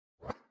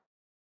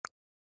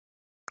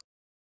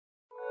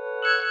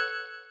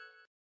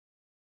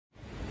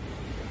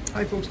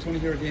Hi folks, Tony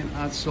here again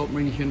at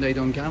Saltmarine Hyundai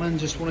Dungannon.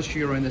 Just want to show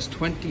you around this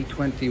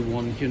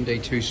 2021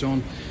 Hyundai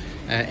Tucson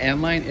N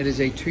Line. It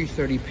is a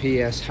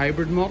 230 PS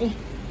hybrid model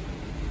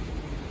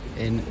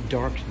in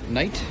dark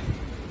night.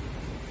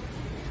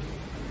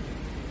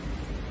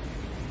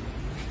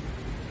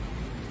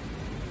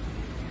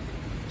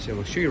 So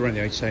we'll show you around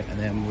the outside and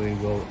then we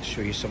will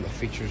show you some of the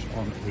features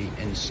on the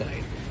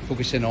inside.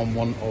 Focusing on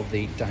one of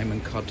the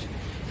diamond cut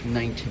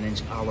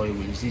 19-inch alloy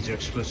wheels. These are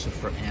exclusive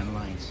for N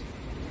Lines.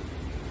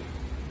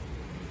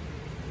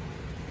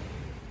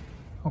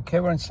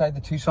 Okay, we're inside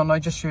the Tucson now.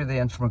 Just show you the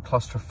instrument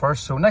cluster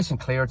first. So nice and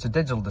clear. It's a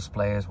digital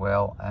display as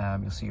well.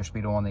 You'll see your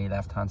speedo on the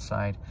left-hand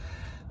side.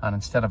 And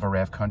instead of a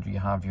rev counter, you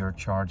have your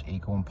charge,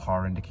 eco and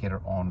power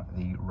indicator on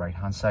the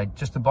right-hand side.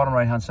 Just the bottom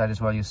right-hand side as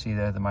well, you'll see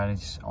there the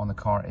mileage on the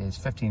car is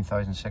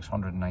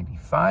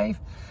 15,695.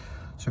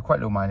 So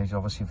quite low mileage,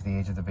 obviously, for the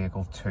age of the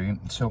vehicle too.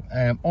 So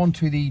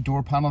onto the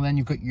door panel then,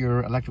 you've got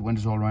your electric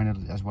windows all around it,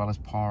 as well as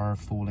power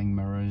folding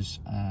mirrors,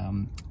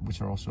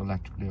 which are also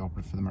electrically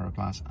operated for the mirror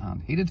glass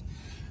and heated.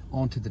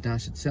 Onto the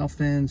dash itself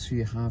then, so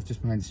you have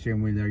just behind the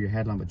steering wheel there your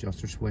headlamp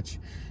adjuster switch,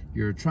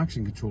 your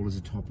traction control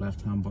is the top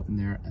left hand button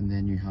there, and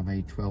then you have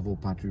a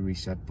 12-volt battery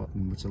reset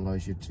button which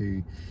allows you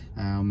to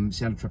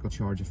send a trickle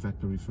charge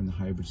effectively from the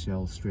hybrid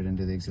cell straight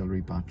into the auxiliary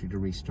battery to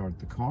restart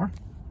the car.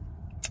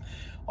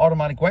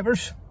 Automatic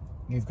wipers,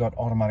 you've got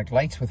automatic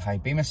lights with high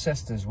beam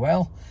assist as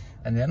well,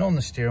 and then on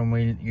the steering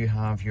wheel you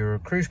have your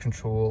cruise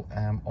control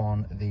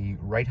on the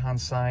right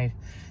hand side,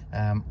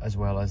 as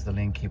well as the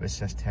lane keep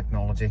assist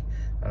technology,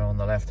 and on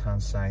the left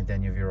hand side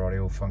then you have your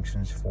audio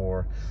functions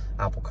for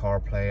Apple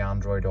CarPlay,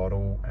 Android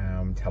Auto,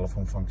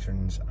 telephone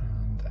functions,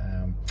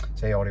 and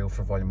say audio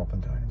for volume up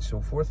and down and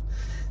so forth.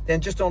 Then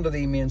just onto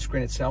the main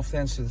screen itself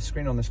then, so the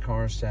screen on this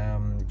car is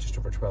just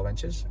over 12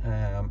 inches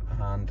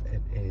and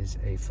it is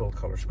a full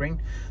color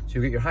screen. So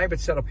you get your hybrid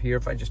setup here.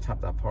 If I just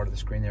tap that part of the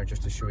screen there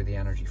just to show you the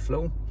energy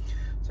flow.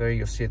 So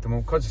you'll see at the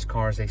moment, because this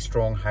car is a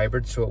strong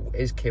hybrid, so it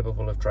is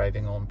capable of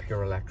driving on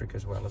pure electric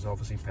as well as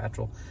obviously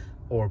petrol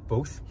or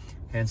both,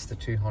 hence the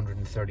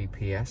 230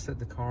 PS that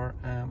the car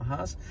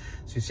has.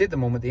 So you see at the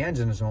moment the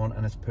engine is on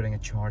and it's putting a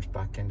charge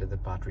back into the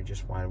battery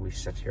just while we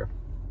sit here.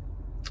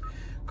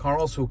 Car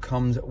also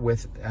comes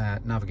with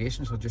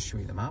navigation, so I'll just show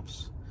you the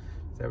maps.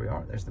 There we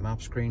are, there's the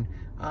map screen,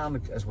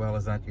 and as well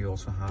as that you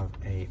also have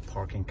a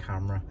parking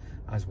camera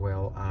as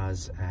well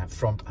as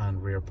front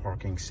and rear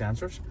parking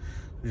sensors.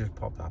 We just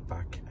pop that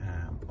back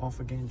off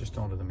again, just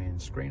onto the main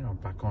screen or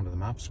back onto the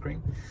map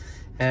screen.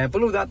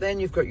 Below that then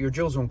you've got your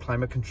dual zone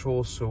climate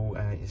control, so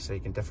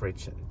you can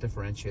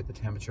differentiate the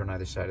temperature on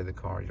either side of the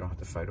car. You don't have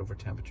to fight over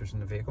temperatures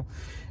in the vehicle.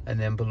 And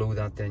then below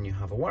that then you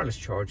have a wireless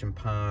charging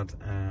pad,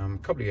 a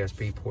couple of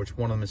USB ports.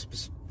 One of them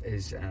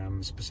is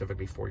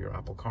specifically for your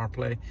Apple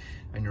CarPlay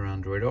and your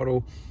Android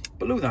Auto.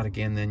 Below that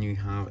again then you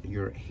have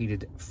your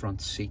heated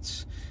front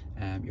seats,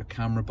 your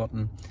camera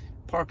button,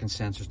 parking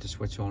sensors to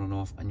switch on and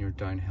off, and your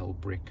downhill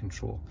brake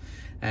control.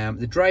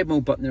 The drive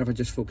mode button there, if I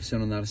just focus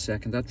in on that a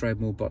second, that drive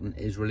mode button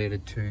is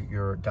related to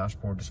your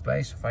dashboard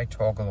display. So if I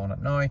toggle on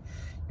it now,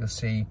 you'll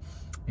see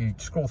you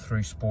scroll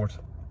through sport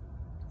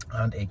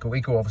and eco.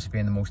 Eco obviously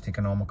being the most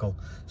economical.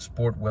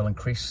 Sport will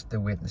increase the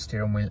weight in the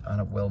steering wheel and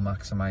it will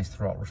maximize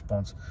throttle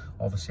response.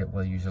 Obviously it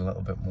will use a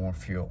little bit more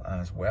fuel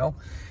as well.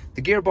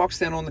 The gearbox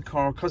then on the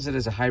car, because it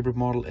is a hybrid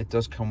model, it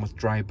does come with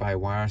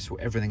drive-by-wire, so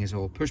everything is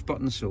all push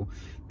buttons. So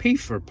P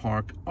for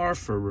park, R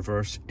for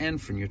reverse, N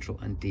for neutral,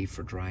 and D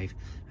for drive.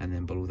 And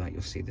then below that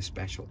you'll see the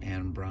special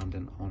N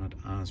branding on it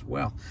as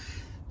well.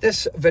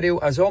 This video,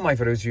 as all my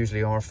videos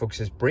usually are, folks,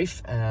 is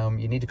brief.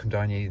 You need to come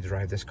down, you need to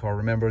drive this car.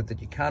 Remember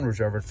that you can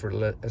reserve it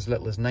for as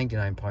little as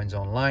 £99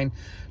 online.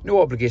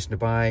 No obligation to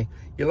buy.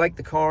 You like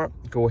the car,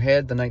 go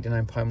ahead. The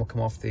 £99 will come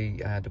off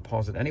the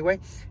deposit anyway.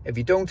 If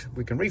you don't,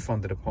 we can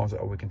refund the deposit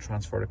or we can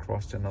transfer it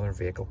across to another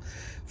vehicle.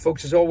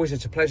 Folks, as always,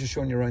 it's a pleasure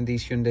showing you around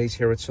these Hyundais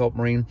here at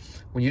Saltmarine.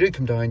 When you do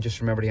come down,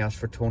 just remember to ask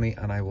for Tony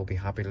and I will be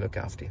happy to look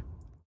after you.